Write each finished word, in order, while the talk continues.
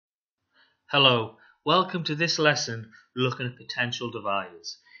Hello, welcome to this lesson looking at potential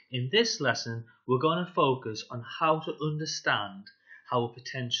dividers. In this lesson, we're going to focus on how to understand how a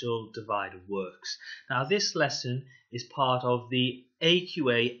potential divider works. Now, this lesson is part of the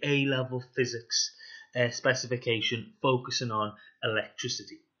AQA A Level Physics specification focusing on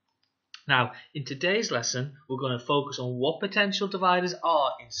electricity. Now, in today's lesson, we're going to focus on what potential dividers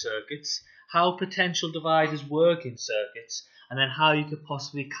are in circuits, how potential dividers work in circuits, and then how you could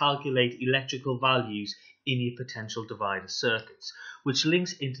possibly calculate electrical values in your potential divider circuits, which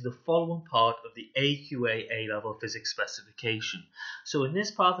links into the following part of the AQA A-Level Physics specification. So in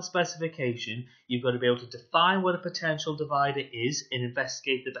this part of the specification, you've got to be able to define what a potential divider is and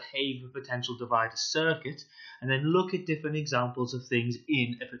investigate the behavior of a potential divider circuit, and then look at different examples of things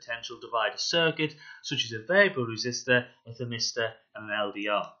in a potential divider circuit, such as a variable resistor, a thermistor, and an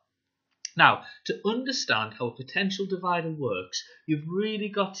LDR. Now, to understand how a potential divider works, you've really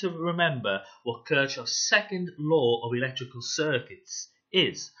got to remember what Kirchhoff's second law of electrical circuits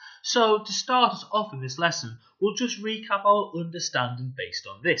is. So, to start us off in this lesson, we'll just recap our understanding based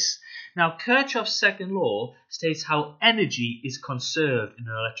on this. Now, Kirchhoff's second law states how energy is conserved in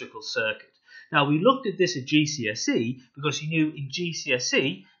an electrical circuit. Now, we looked at this at GCSE because you knew in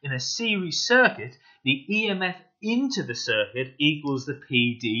GCSE, in a series circuit, the EMF into the circuit equals the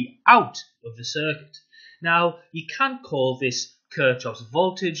PD out of the circuit. Now, you can call this Kirchhoff's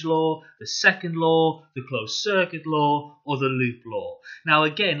voltage law, the second law, the closed circuit law, or the loop law. Now,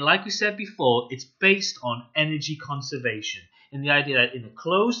 again, like we said before, it's based on energy conservation, in the idea that in a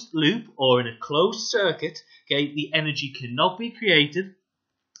closed loop or in a closed circuit, okay, the energy cannot be created,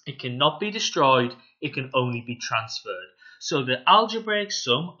 it cannot be destroyed, it can only be transferred. So the algebraic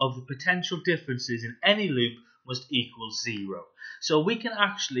sum of the potential differences in any loop must equal 0. So we can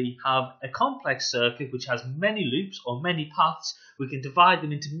actually have a complex circuit which has many loops or many paths. We can divide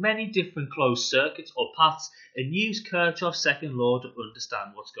them into many different closed circuits or paths and use Kirchhoff's second law to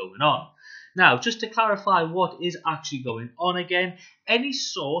understand what's going on. Now, just to clarify what is actually going on again, any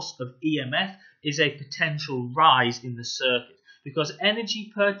source of EMF is a potential rise in the circuit because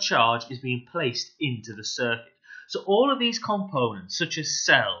energy per charge is being placed into the circuit. So all of these components, such as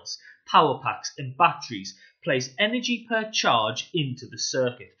cells, power packs, and batteries, place energy per charge into the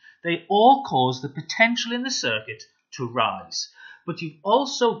circuit. They all cause the potential in the circuit to rise. But you've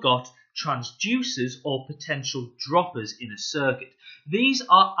also got transducers or potential droppers in a circuit. These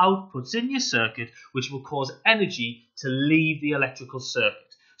are outputs in your circuit which will cause energy to leave the electrical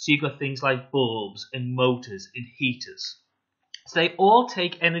circuit. So you've got things like bulbs and motors and heaters. So they all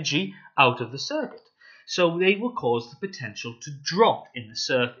take energy out of the circuit. So they will cause the potential to drop in the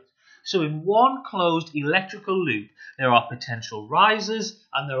circuit. So in one closed electrical loop, there are potential risers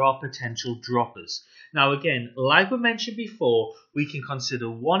and there are potential droppers. Now again, like we mentioned before, we can consider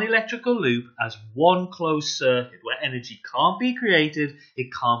one electrical loop as one closed circuit where energy can't be created,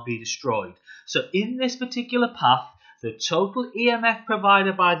 it can't be destroyed. So in this particular path, the total EMF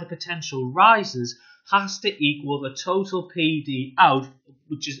provided by the potential risers has to equal the total PD out,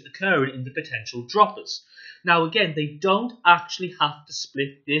 which is occurring in the potential droppers. Now again, they don't actually have to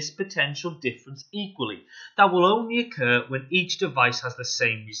split this potential difference equally. That will only occur when each device has the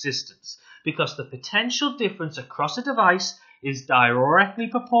same resistance, because the potential difference across a device is directly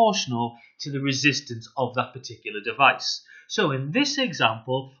proportional to the resistance of that particular device. So in this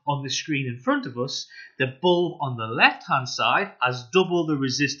example, on the screen in front of us, the bulb on the left-hand side has double the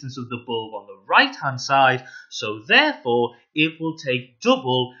resistance of the bulb on the right-hand side, so therefore it will take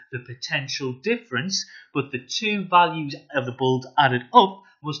double the potential difference, but the two values of the bulbs added up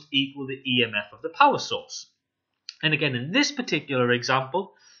must equal the EMF of the power source. And again, in this particular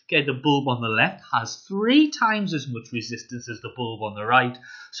example, okay, the bulb on the left has 3 times as much resistance as the bulb on the right,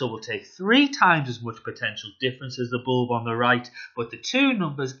 so we'll take 3 times as much potential difference as the bulb on the right, but the two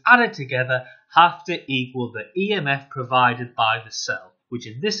numbers added together have to equal the EMF provided by the cell, which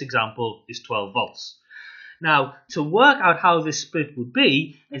in this example is 12 volts. Now, to work out how this split would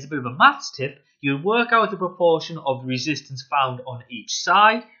be, as a bit of a maths tip, you work out the proportion of resistance found on each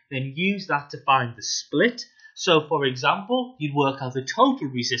side, then use that to find the split. So, for example, you'd work out the total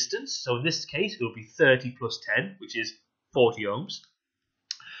resistance. So, in this case, it will be 30 plus 10, which is 40 ohms.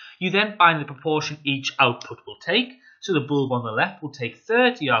 You then find the proportion each output will take. So, the bulb on the left will take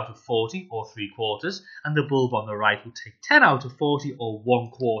 30 out of 40, or 3/4, and the bulb on the right will take 10 out of 40, or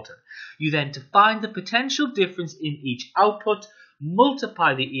 1/4. You then, to find the potential difference in each output,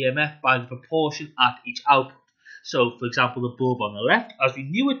 multiply the EMF by the proportion at each output. So, for example, the bulb on the left, as we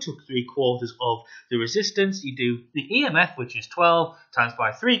knew it took 3/4 of the resistance, you do the EMF, which is 12, times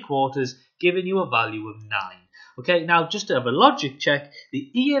by 3/4, giving you a value of 9. Okay, now just to have a logic check,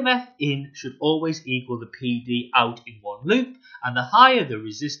 the EMF in should always equal the PD out in one loop, and the higher the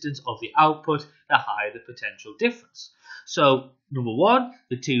resistance of the output, the higher the potential difference. So, number one,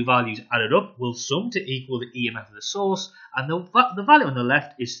 the two values added up will sum to equal the EMF of the source, and the value on the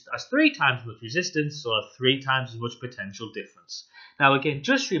left has 3 times as much resistance, so 3 times as much potential difference. Now again,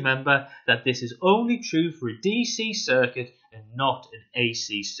 just remember that this is only true for a DC circuit and not an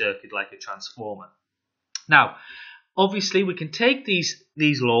AC circuit like a transformer. Now, obviously we can take these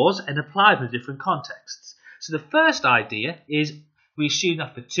laws and apply them to different contexts. So the first idea is we assume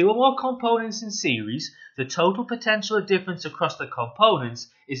that for 2 or more components in series, the total potential difference across the components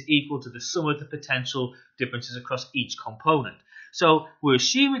is equal to the sum of the potential differences across each component. So we're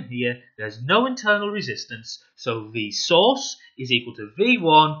assuming here there's no internal resistance, so V source is equal to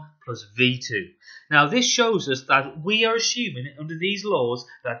V1 plus V2. Now this shows us that we are assuming under these laws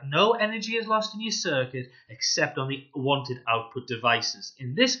that no energy is lost in your circuit except on the wanted output devices,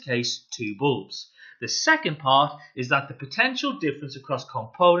 in this case 2 bulbs. The second part is that the potential difference across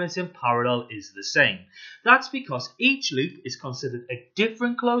components in parallel is the same. That's because each loop is considered a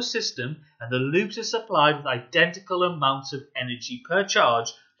different closed system and the loops are supplied with identical amounts of energy per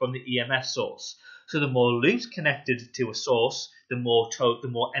charge from the EMF source. So the more loops connected to a source, the more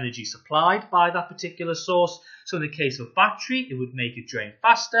energy supplied by that particular source. So in the case of a battery, it would make it drain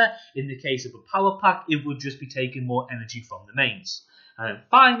faster. In the case of a power pack, it would just be taking more energy from the mains. And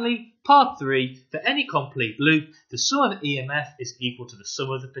finally, part 3, for any complete loop, the sum of EMF is equal to the sum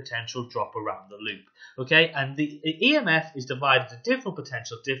of the potential drop around the loop. Okay, and the EMF is divided into different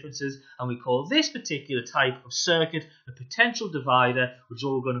potential differences, and we call this particular type of circuit a potential divider, which is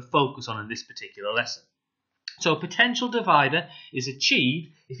all we're going to focus on in this particular lesson. So a potential divider is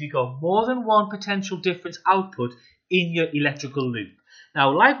achieved if you've got more than one potential difference output in your electrical loop.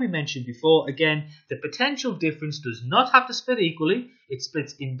 Now, like we mentioned before, again, the potential difference does not have to split equally. It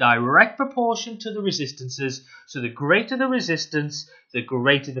splits in direct proportion to the resistances. So the greater the resistance, the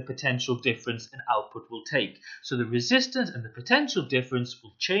greater the potential difference an output will take. So the resistance and the potential difference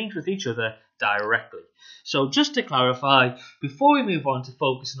will change with each other directly. So just to clarify, before we move on to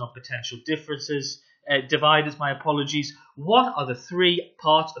focusing on potential differences, dividers, my apologies, what are the 3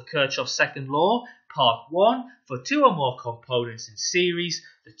 parts of Kirchhoff's second law? Part 1, for 2 or more components in series,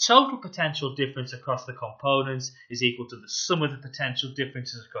 the total potential difference across the components is equal to the sum of the potential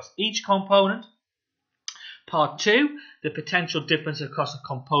differences across each component. Part 2, the potential difference across a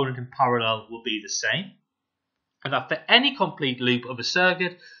component in parallel will be the same. And that for any complete loop of a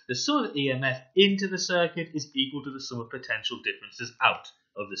circuit, the sum of EMF into the circuit is equal to the sum of potential differences out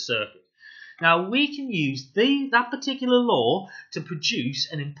of the circuit. Now we can use that particular law to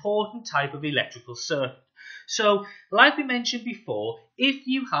produce an important type of electrical circuit. So, like we mentioned before, if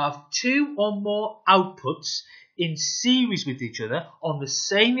you have 2 or more outputs in series with each other on the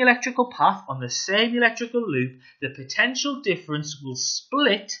same electrical path, on the same electrical loop, the potential difference will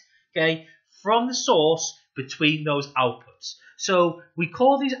split, okay, from the source between those outputs. So we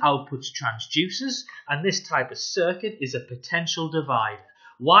call these outputs transducers, and this type of circuit is a potential divider.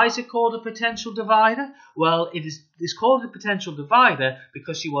 Why is it called a potential divider? Well, it's called a potential divider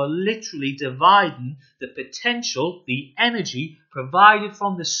because you are literally dividing the potential, the energy provided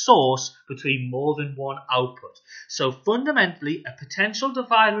from the source between more than one output. So fundamentally, a potential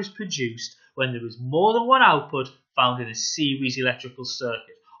divider is produced when there is more than one output found in a series electrical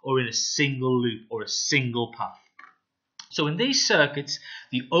circuit or in a single loop or a single path. So in these circuits,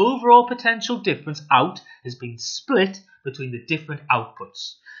 the overall potential difference out has been split between the different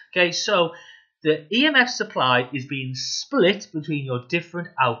outputs. Okay, so the EMF supply is being split between your different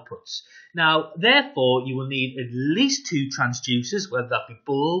outputs. Now, therefore, you will need at least 2 transducers, whether that be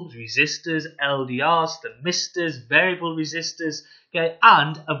bulbs, resistors, LDRs, thermistors, variable resistors, okay,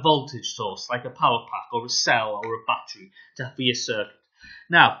 and a voltage source like a power pack or a cell or a battery for your circuit.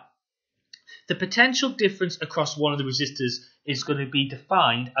 Now, the potential difference across one of the resistors is going to be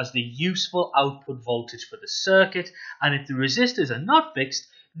defined as the useful output voltage for the circuit, and if the resistors are not fixed,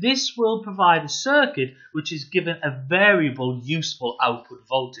 this will provide a circuit which is given a variable useful output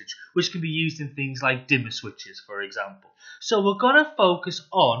voltage, which can be used in things like dimmer switches, for example. So we're going to focus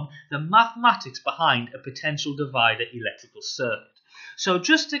on the mathematics behind a potential divider electrical circuit. So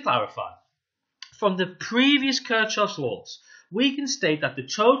just to clarify, from the previous Kirchhoff's laws, we can state that the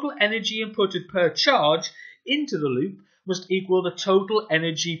total energy inputted per charge into the loop must equal the total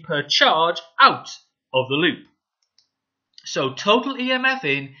energy per charge out of the loop. So total EMF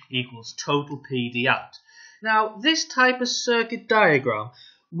in equals total PD out. Now, this type of circuit diagram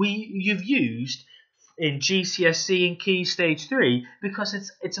you've used in GCSE and Key Stage 3 because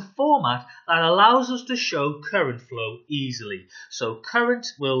it's a format that allows us to show current flow easily. So current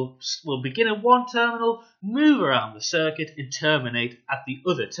will begin at one terminal, move around the circuit and terminate at the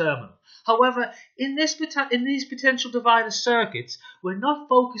other terminal. However, in these potential divider circuits, we're not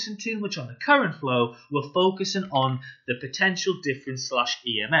focusing too much on the current flow, we're focusing on the potential difference /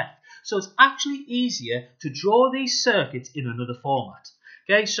 EMF. So it's actually easier to draw these circuits in another format.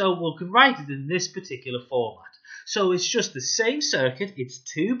 Okay, so we can write it in this particular format. So it's just the same circuit, it's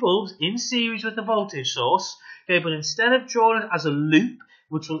two bulbs in series with a voltage source, okay, but instead of drawing it as a loop,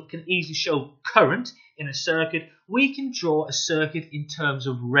 which can easily show current in a circuit, we can draw a circuit in terms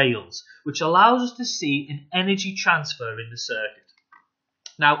of rails, which allows us to see an energy transfer in the circuit.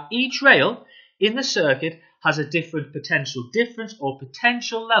 Now, each rail in the circuit has a different potential difference or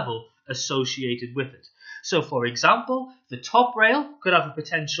potential level associated with it. So, for example, the top rail could have a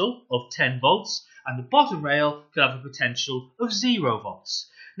potential of 10 volts and the bottom rail could have a potential of 0 volts.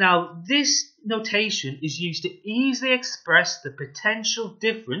 Now, this notation is used to easily express the potential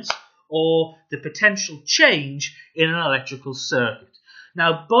difference or the potential change in an electrical circuit.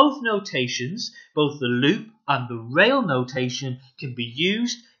 Now, both notations, both the loop and the rail notation, can be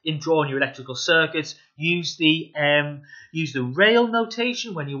used in drawing your electrical circuits. Use the rail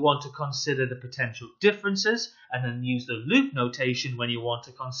notation when you want to consider the potential differences, and then use the loop notation when you want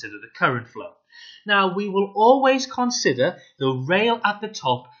to consider the current flow. Now, we will always consider the rail at the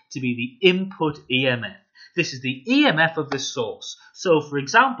top to be the input EMF. This is the EMF of the source. So, for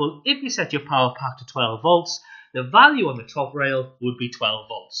example, if you set your power pack to 12 volts, the value on the top rail would be 12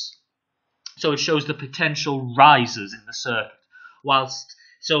 volts. So it shows the potential rises in the circuit,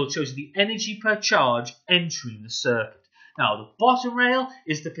 so it shows the energy per charge entering the circuit. Now, the bottom rail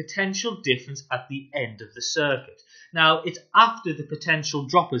is the potential difference at the end of the circuit. Now, it's after the potential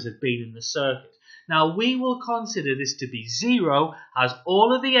droppers have been in the circuit. Now, we will consider this to be 0 as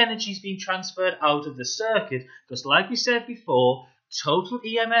all of the energy is being transferred out of the circuit because, like we said before, total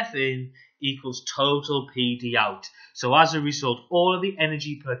EMF in equals total PD out. So, as a result, all of the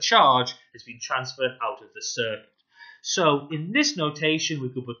energy per charge has been transferred out of the circuit. So, in this notation, we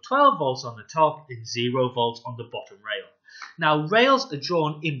could put 12 volts on the top and 0 volts on the bottom rail. Now, rails are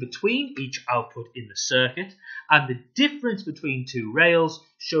drawn in between each output in the circuit, and the difference between two rails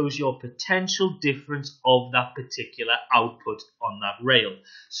shows your potential difference of that particular output on that rail.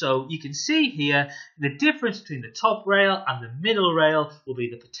 So you can see here the difference between the top rail and the middle rail will be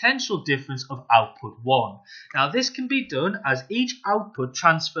the potential difference of output 1. Now, this can be done as each output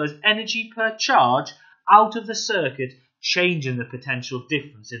transfers energy per charge out of the circuit, changing the potential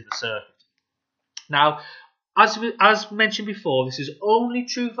difference in the circuit. Now, as mentioned before, this is only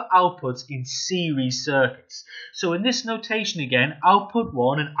true for outputs in series circuits. So in this notation again, output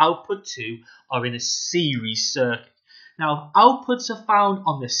 1 and output 2 are in a series circuit. Now, if outputs are found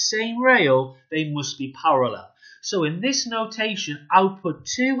on the same rail, they must be parallel. So in this notation, output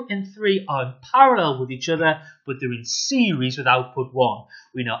 2 and 3 are parallel with each other, but they're in series with output 1.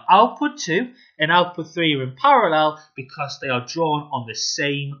 We know output 2 and output 3 are in parallel because they are drawn on the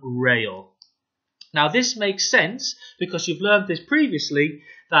same rail. Now, this makes sense because you've learned this previously,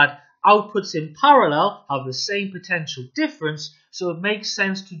 that outputs in parallel have the same potential difference, so it makes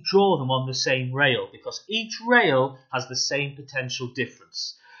sense to draw them on the same rail because each rail has the same potential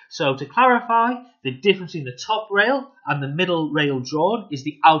difference. So to clarify, the difference between the top rail and the middle rail drawn is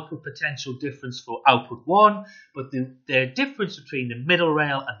the output potential difference for output 1, but the difference between the middle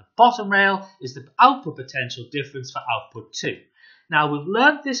rail and the bottom rail is the output potential difference for output 2. Now, we've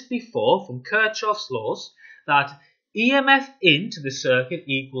learned this before from Kirchhoff's laws that EMF into the circuit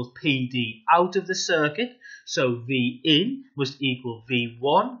equals PD out of the circuit, so V in must equal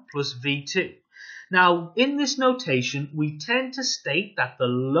V1 plus V2. Now, in this notation, we tend to state that the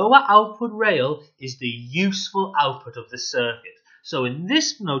lower output rail is the useful output of the circuit. So in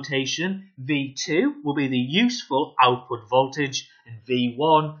this notation, V2 will be the useful output voltage and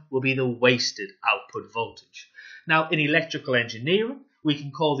V1 will be the wasted output voltage. Now, in electrical engineering, we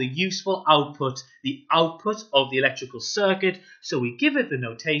can call the useful output the output of the electrical circuit, so we give it the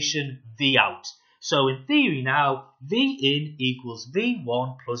notation V out. So in theory now, V in equals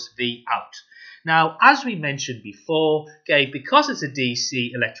V1 plus V out. Now, as we mentioned before, okay, because it's a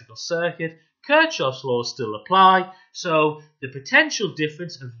DC electrical circuit, Kirchhoff's laws still apply, so the potential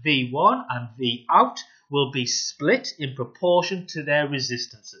difference of V1 and V out will be split in proportion to their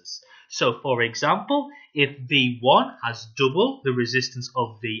resistances. So, for example, if V1 has double the resistance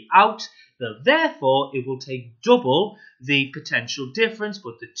of V out, So therefore, it will take double the potential difference,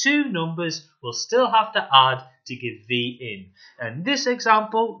 but the two numbers will still have to add to give V in. And in this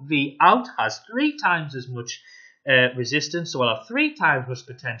example, V out has 3 times as much resistance, so I'll have 3 times as much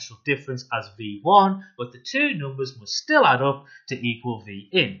potential difference as V1, but the two numbers must still add up to equal V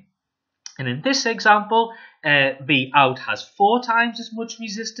in. And in this example, V out has 4 times as much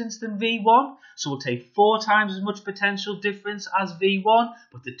resistance than V1, so we'll take 4 times as much potential difference as V1,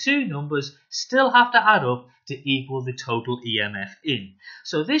 but the two numbers still have to add up to equal the total EMF in.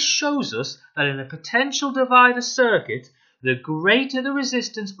 So this shows us that in a potential divider circuit, the greater the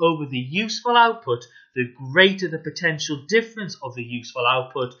resistance over the useful output, the greater the potential difference of the useful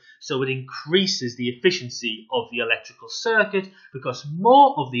output, so it increases the efficiency of the electrical circuit because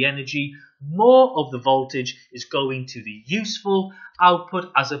more of the energy, more of the voltage is going to the useful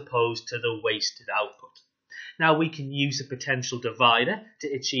output as opposed to the wasted output. Now we can use a potential divider to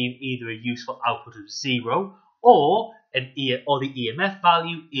achieve either a useful output of 0 or the EMF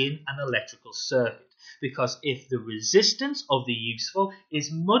value in an electrical circuit. Because if the resistance of the useful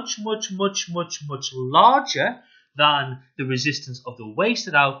is much larger than the resistance of the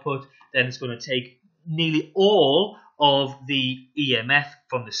wasted output, then it's going to take nearly all of the EMF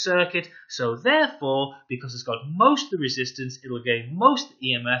from the circuit. So therefore, because it's got most of the resistance, it will gain most of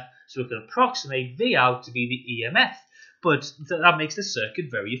the EMF, so it can approximate V out to be the EMF. But that makes the circuit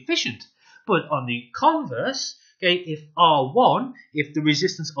very efficient. But on the converse, okay, if R1, if the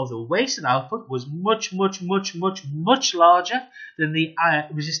resistance of the wasted output was much larger than the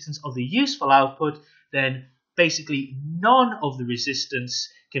resistance of the useful output, then basically none of the resistance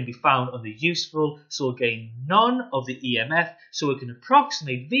can be found on the useful, so we'll gain none of the EMF, so we can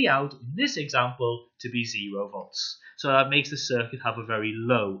approximate V out in this example to be 0 volts. So that makes the circuit have a very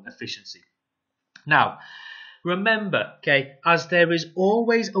low efficiency. Now, remember, okay, as there is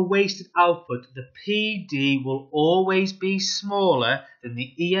always a wasted output, the PD will always be smaller than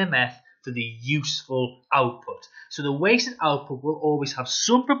the EMF for the useful output. So the wasted output will always have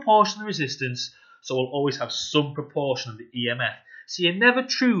some proportion of resistance, so we'll always have some proportion of the EMF. So you're never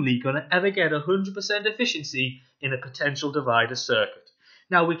truly going to ever get 100% efficiency in a potential divider circuit.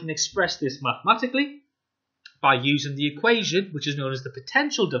 Now we can express this mathematically by using the equation which is known as the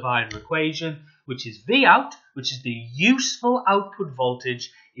potential divider equation, which is V out, which is the useful output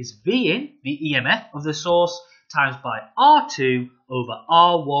voltage, is V in, the EMF of the source, times by R2 over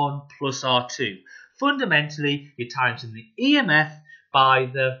R1 plus R2. Fundamentally, you're timesing the EMF by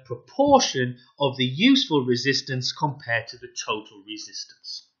the proportion of the useful resistance compared to the total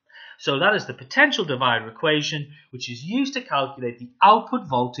resistance. So that is the potential divider equation, which is used to calculate the output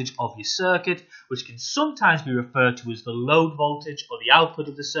voltage of your circuit, which can sometimes be referred to as the load voltage or the output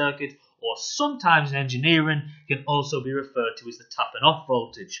of the circuit, or sometimes in engineering can also be referred to as the tapping off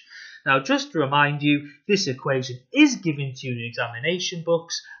voltage. Now, just to remind you, this equation is given to you in examination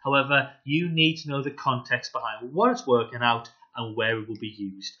books. However, you need to know the context behind what it's working out and where it will be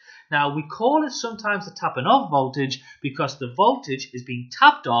used. Now, we call it sometimes the tapping off voltage because the voltage is being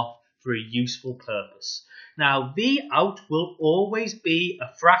tapped off for a useful purpose. Now, V out will always be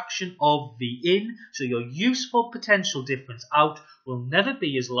a fraction of V in, so your useful potential difference out will never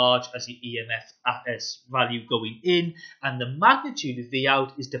be as large as the EMF value going in, and the magnitude of V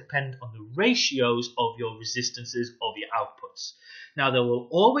out is dependent on the ratios of your resistances of your outputs. Now, there will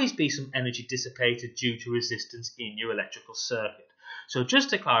always be some energy dissipated due to resistance in your electrical circuit. So just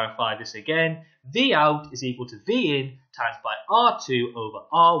to clarify this again, V out is equal to V in times by R2 over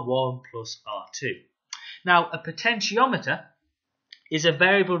R1 plus R2. Now, a potentiometer is a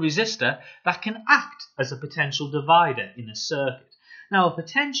variable resistor that can act as a potential divider in a circuit. Now, a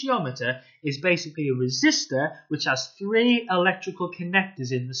potentiometer is basically a resistor which has 3 electrical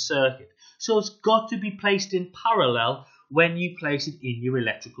connectors in the circuit. So it's got to be placed in parallel when you place it in your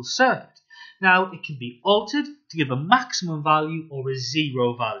electrical circuit. Now, it can be altered to give a maximum value or a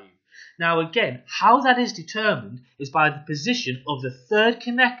 0 value. Now, again, how that is determined is by the position of the 3rd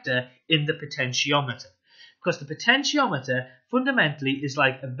connector in the potentiometer. Because the potentiometer fundamentally is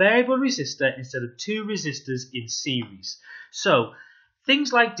like a variable resistor instead of 2 resistors in series. So,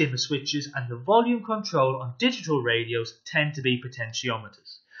 things like dimmer switches and the volume control on digital radios tend to be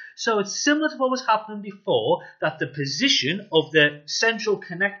potentiometers. So it's similar to what was happening before, that the position of the central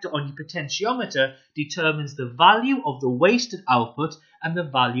connector on your potentiometer determines the value of the wasted output and the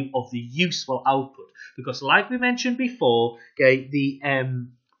value of the useful output. Because like we mentioned before, okay, the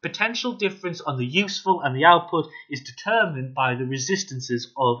potential difference on the useful and the output is determined by the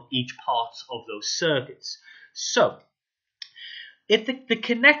resistances of each part of those circuits. So, if the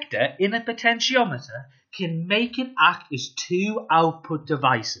connector in a potentiometer can make it act as two output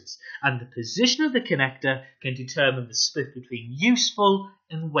devices, and the position of the connector can determine the split between useful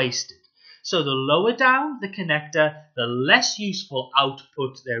and wasted. So the lower down the connector, the less useful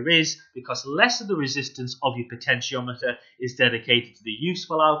output there is, because less of the resistance of your potentiometer is dedicated to the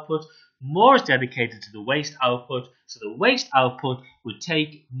useful output, more is dedicated to the waste output, so the waste output would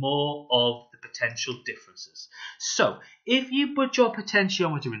take more of the potential differences. So if you put your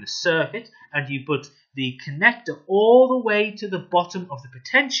potentiometer in a circuit and you put the connector all the way to the bottom of the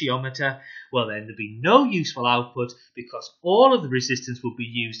potentiometer, well then there'll be no useful output because all of the resistance will be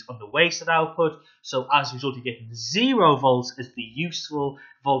used on the wasted output. So as a result, you're getting 0 volts as the useful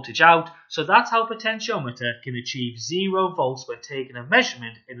voltage out. So that's how a potentiometer can achieve 0 volts when taking a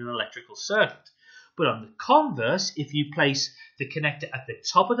measurement in an electrical circuit. But on the converse, if you place the connector at the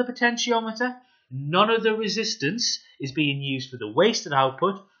top of the potentiometer, none of the resistance is being used for the wasted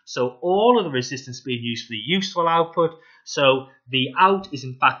output, so all of the resistance being used for the useful output. So the out is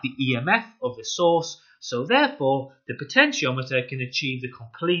in fact the EMF of the source, so therefore the potentiometer can achieve the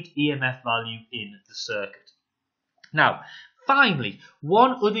complete EMF value in the circuit. Now, finally,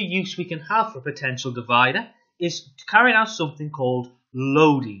 one other use we can have for a potential divider is carrying out something called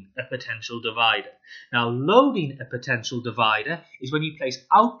loading a potential divider. Now, loading a potential divider is when you place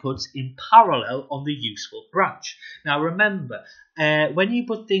outputs in parallel on the useful branch. Now, remember, when you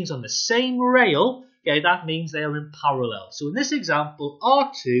put things on the same rail, okay, that means they are in parallel. So in this example,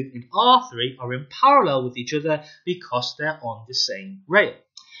 R2 and R3 are in parallel with each other because they're on the same rail.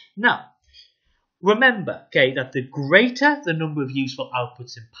 Now, remember, okay, that the greater the number of useful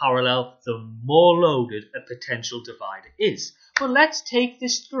outputs in parallel, the more loaded a potential divider is. But let's take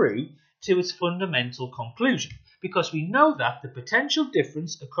this through to its fundamental conclusion, because we know that the potential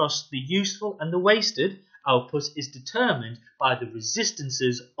difference across the useful and the wasted outputs is determined by the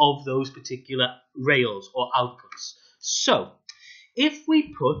resistances of those particular rails or outputs. So, if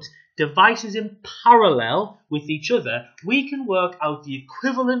we put devices in parallel with each other, we can work out the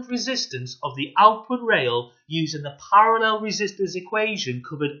equivalent resistance of the output rail using the parallel resistors equation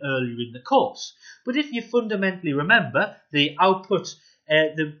covered earlier in the course. But if you fundamentally remember, the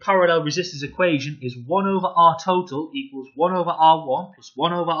parallel resistors equation is 1 over R total equals 1 over R1 plus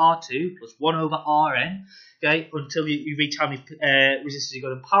 1 over R2 plus 1 over Rn, okay, until you reach how many resistors you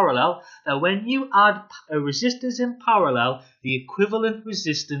got in parallel. Now, when you add resistors in parallel, the equivalent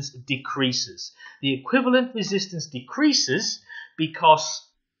resistance decreases. The equivalent resistance decreases because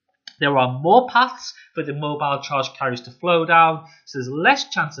there are more paths for the mobile charge carriers to flow down, so there's less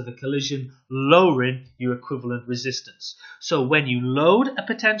chance of a collision, lowering your equivalent resistance. So when you load a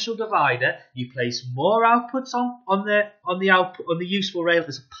potential divider, you place more outputs on the useful rail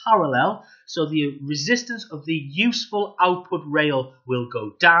as a parallel, so the resistance of the useful output rail will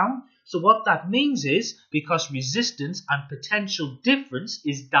go down. So what that means is, because resistance and potential difference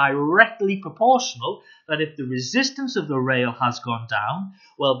is directly proportional, that if the resistance of the rail has gone down,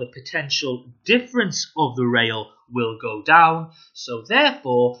 well, the potential difference of the rail will go down. So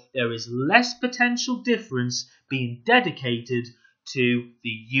therefore, there is less potential difference being dedicated to the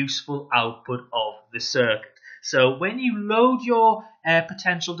useful output of the circuit. So when you load your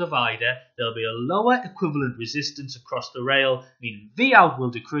potential divider, there'll be a lower equivalent resistance across the rail, meaning Vout will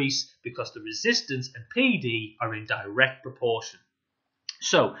decrease because the resistance and PD are in direct proportion.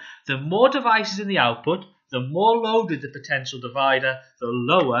 So the more devices in the output, the more loaded the potential divider, the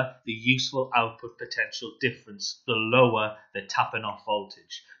lower the useful output potential difference, the lower the tapping off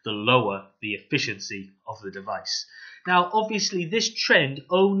voltage, the lower the efficiency of the device. Now, obviously, this trend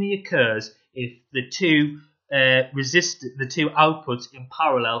only occurs if the two outputs in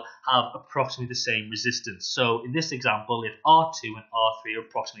parallel have approximately the same resistance. So in this example, if R2 and R3 are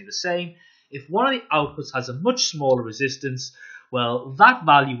approximately the same, if one of the outputs has a much smaller resistance, well, that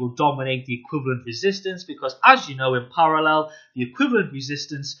value will dominate the equivalent resistance because, as you know, in parallel, the equivalent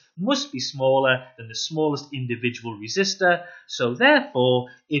resistance must be smaller than the smallest individual resistor, so therefore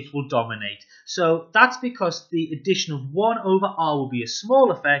it will dominate. So that's because the addition of 1 over R will be a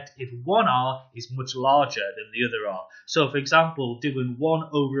small effect if 1R is much larger than the other R. So, for example, doing 1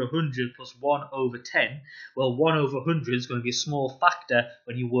 over 100 plus 1 over 10, well, 1 over 100 is going to be a small factor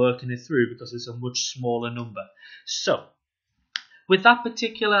when you're working it through because it's a much smaller number. So, with that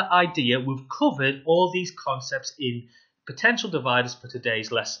particular idea, we've covered all these concepts in potential dividers for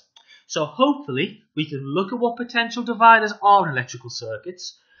today's lesson. So hopefully we can look at what potential dividers are in electrical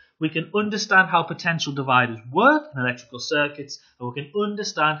circuits. We can understand how potential dividers work in electrical circuits, and we can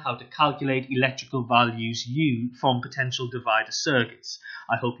understand how to calculate electrical values used from potential divider circuits.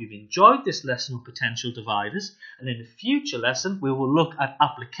 I hope you've enjoyed this lesson on potential dividers, and in a future lesson we will look at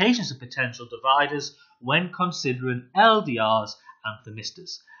applications of potential dividers when considering LDRs and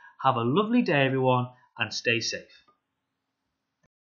thymistors. Have a lovely day everyone, and stay safe.